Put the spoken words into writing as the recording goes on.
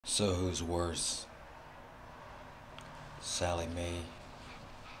So who's worse, Sallie Mae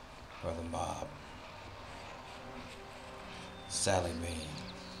or the mob? Sallie Mae,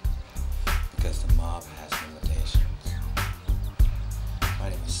 because the mob has limitations. My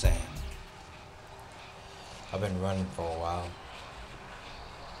name is Sam. I've been running for a while.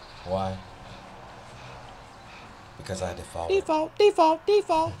 Why? Because I defaulted.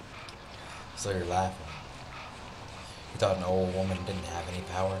 Default. So you're laughing. You thought an old woman didn't have any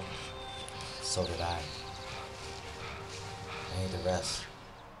power? So did I. I need the rest.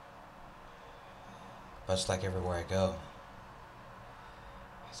 But it's like everywhere I go,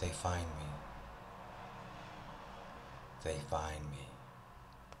 they find me. They find me.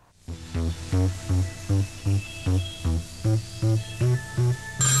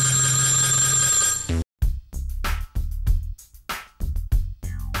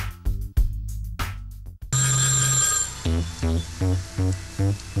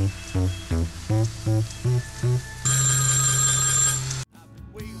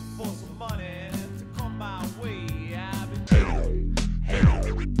 Waiting for some money to come my way.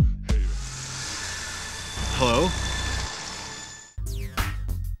 Hello?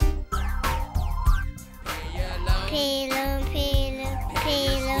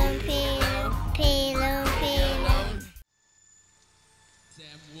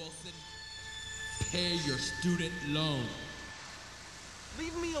 Sam Wilson, pay your student loan.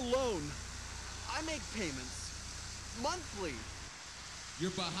 Leave me alone. I make payments. Monthly.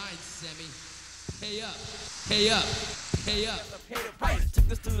 You're behind, Sammy. Pay up. Pay up. Pay up. Pay the price, took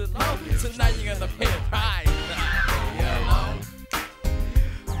the student loan, so now you're gonna pay the price. Pay your loan.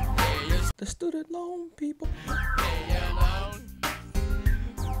 Pay your The student loan people. pay your loan.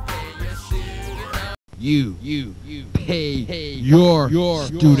 Pay your student loan. You pay your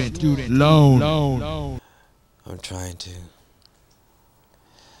student loan. I'm trying to.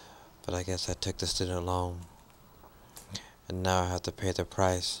 But I guess I took the student loan. And now I have to pay the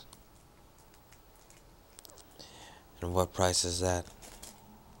price. And what price is that?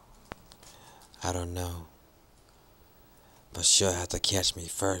 I don't know. But she'll have to catch me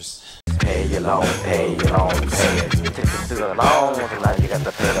first. Pay your loan, pay your loan, pay it. You took the student loan, so now you got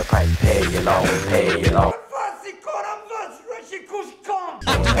to pay the price. Pay your loan, pay your loan. Pay it.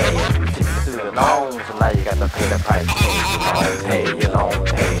 You took the student loan, so now you got to pay the price. Pay your loan,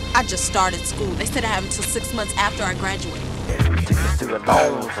 pay it. I just started school. They said I have until 6 months after I graduate. You took the student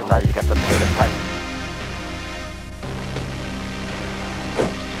loan, so now you got to pay the price.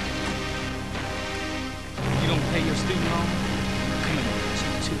 You don't pay your student loan? Come in with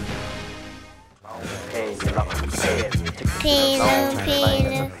you too. Pay your loan, pay it. You took the student loan, so now you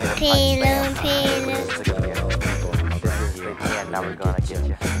got to pay the price. Now we're gonna get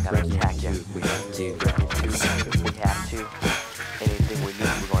you, gotta attack you. We have to. We have to. Anything we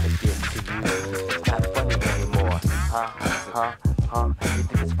need, we're gonna give to you. It's not funny anymore, huh? You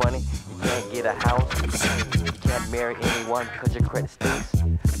think it's funny? You can't get a house. You can't marry anyone because your credit stinks,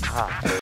 huh?